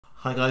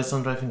Hi guys,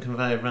 Andre from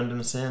Conveyor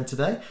Randomness here, and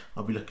today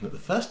I'll be looking at the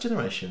first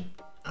generation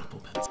Apple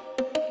Pencil.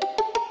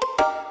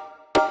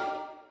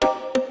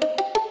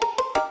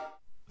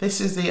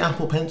 This is the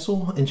Apple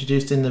Pencil,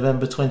 introduced in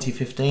November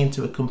 2015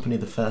 to accompany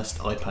the first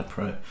iPad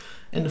Pro.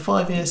 In the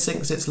 5 years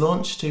since its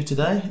launch to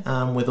today,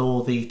 and with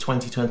all the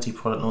 2020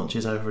 product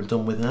launches over and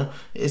done with now,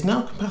 it is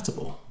now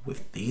compatible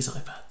with these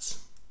iPads.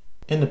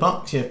 In the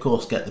box you of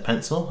course get the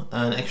pencil,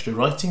 an extra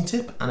writing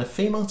tip and a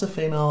female to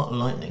female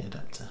lightning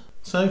adapter.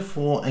 So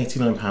for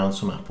 £89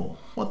 from Apple,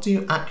 what do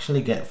you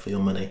actually get for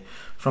your money?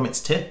 From its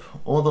tip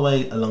all the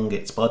way along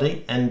its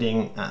body,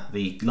 ending at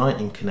the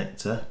lightning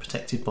connector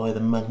protected by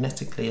the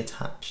magnetically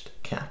attached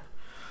cap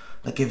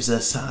that gives a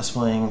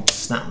satisfying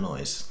snap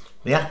noise.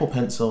 The Apple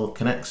Pencil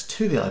connects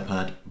to the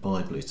iPad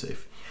by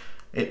Bluetooth.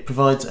 It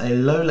provides a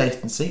low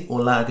latency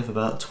or lag of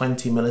about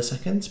 20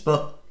 milliseconds,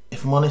 but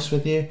if I'm honest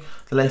with you,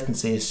 the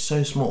latency is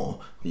so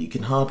small that you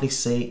can hardly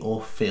see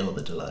or feel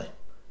the delay.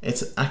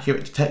 Its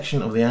accurate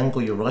detection of the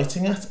angle you're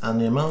writing at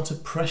and the amount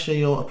of pressure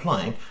you're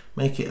applying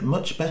make it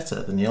much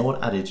better than the old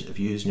adage of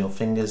using your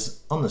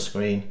fingers on the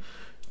screen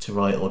to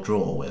write or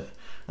draw with.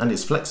 And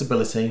its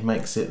flexibility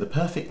makes it the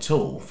perfect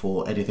tool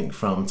for anything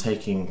from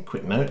taking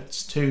quick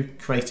notes to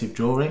creative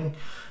drawing,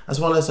 as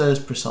well as those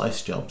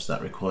precise jobs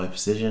that require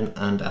precision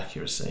and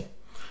accuracy.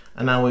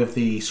 And now with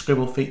the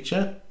scribble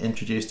feature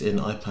introduced in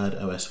iPad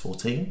OS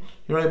 14,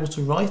 you're able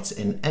to write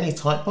in any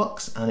type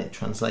box and it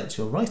translates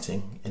your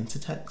writing into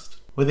text.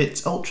 With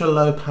its ultra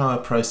low power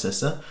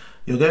processor,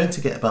 you're going to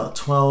get about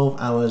 12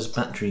 hours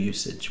battery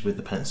usage with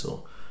the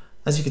pencil.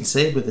 As you can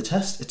see with the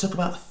test, it took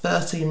about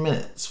 13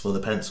 minutes for the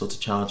pencil to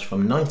charge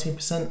from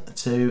 90%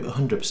 to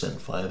 100%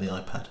 via the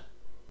iPad.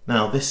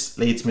 Now this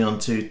leads me on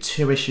to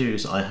two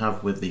issues I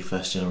have with the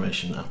first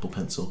generation Apple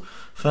Pencil.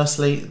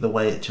 Firstly, the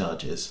way it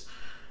charges.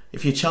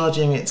 If you're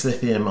charging its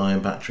lithium ion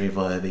battery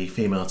via the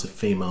female to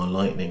female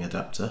lightning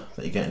adapter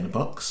that you get in the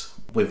box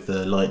with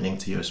the lightning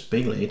to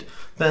USB lead,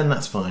 then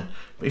that's fine.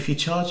 But if you're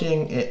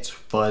charging it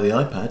via the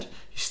iPad,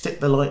 you stick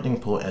the lightning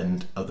port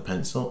end of the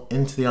pencil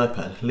into the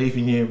iPad,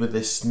 leaving you with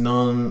this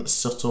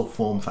non-subtle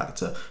form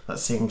factor that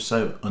seems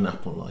so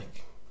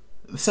un-Apple-like.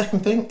 The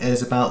second thing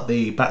is about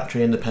the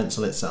battery in the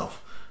pencil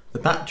itself. The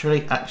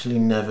battery actually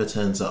never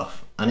turns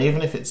off, and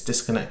even if it's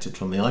disconnected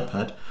from the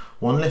iPad,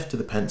 one lift of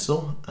the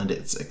pencil and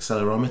its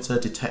accelerometer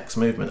detects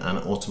movement and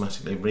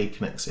automatically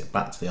reconnects it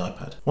back to the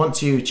iPad.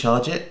 Once you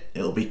charge it,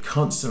 it will be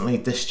constantly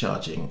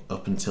discharging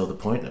up until the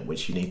point at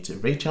which you need to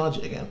recharge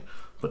it again,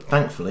 but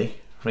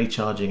thankfully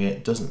recharging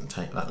it doesn't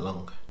take that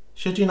long.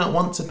 Should you not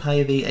want to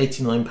pay the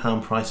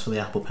 £89 price for the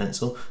Apple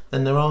Pencil,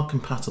 then there are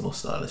compatible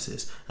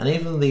styluses, and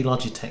even the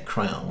Logitech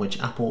Crayon, which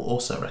Apple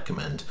also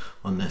recommend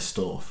on their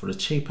store for a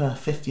cheaper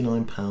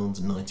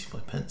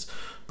 £59.95.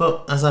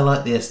 But as I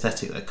like the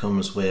aesthetic that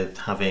comes with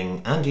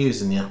having and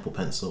using the Apple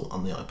Pencil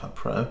on the iPad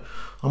Pro,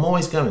 I'm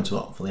always going to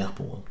opt for the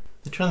Apple one.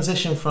 The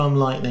transition from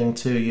Lightning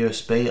to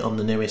USB on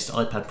the newest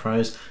iPad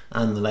Pros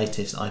and the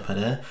latest iPad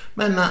Air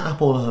meant that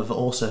Apple have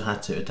also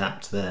had to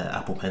adapt their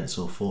Apple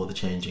Pencil for the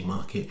changing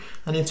market,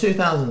 and in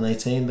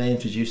 2018 they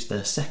introduced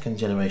their second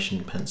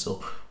generation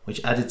pencil,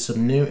 which added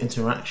some new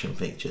interaction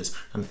features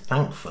and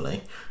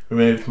thankfully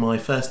removed my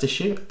first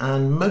issue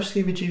and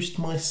mostly reduced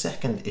my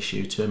second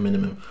issue to a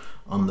minimum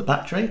on the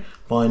battery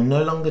by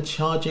no longer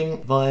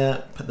charging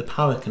via the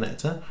power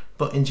connector,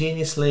 but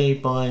ingeniously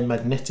by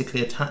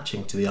magnetically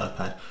attaching to the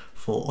iPad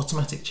for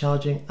automatic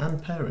charging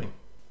and pairing.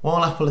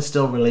 While Apple is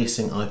still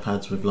releasing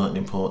iPads with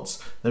lightning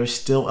ports, there is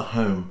still a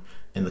home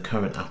in the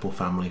current Apple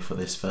family for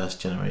this first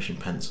generation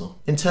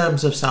pencil. In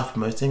terms of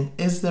self-promoting,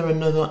 is there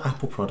another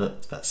Apple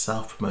product that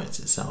self-promotes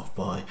itself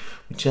by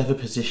whichever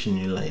position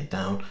you lay it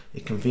down,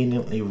 it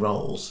conveniently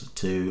rolls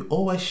to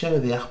always show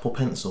the Apple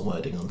Pencil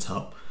wording on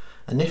top?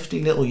 A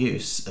nifty little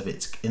use of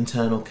its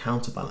internal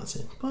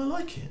counterbalancing, but I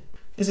like it.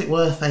 Is it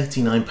worth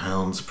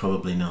 £89?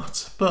 Probably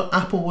not, but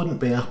Apple wouldn't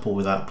be Apple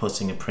without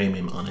putting a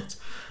premium on it.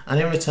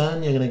 And in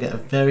return you're going to get a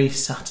very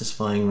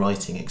satisfying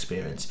writing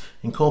experience,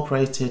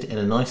 incorporated in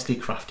a nicely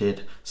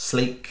crafted,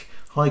 sleek,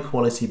 high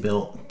quality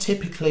built,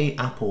 typically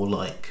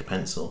Apple-like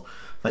pencil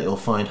that you'll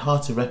find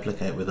hard to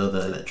replicate with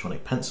other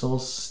electronic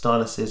pencils,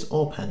 styluses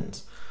or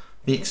pens.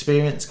 The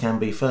experience can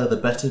be further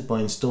bettered by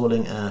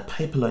installing a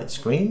Paperlike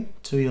screen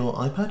to your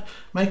iPad,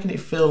 making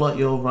it feel like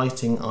you're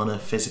writing on a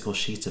physical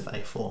sheet of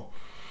A4.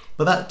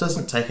 But that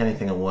doesn't take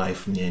anything away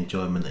from the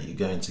enjoyment that you're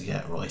going to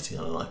get writing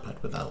on an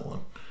iPad without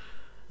one.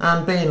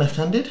 And being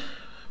left-handed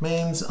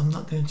means I'm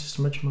not going to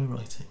smudge my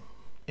writing.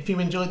 If you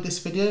enjoyed this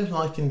video,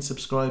 like and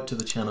subscribe to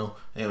the channel,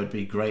 it would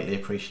be greatly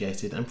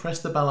appreciated, and press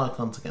the bell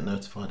icon to get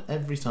notified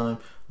every time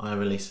I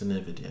release a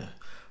new video.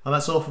 Well,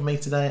 that's all from me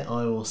today.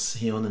 I will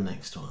see you on the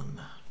next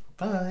one.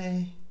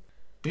 Bye!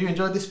 If you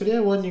enjoyed this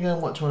video, why don't you go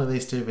and watch one of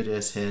these two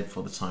videos here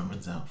before the time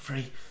runs out?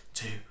 3,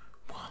 2,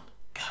 1.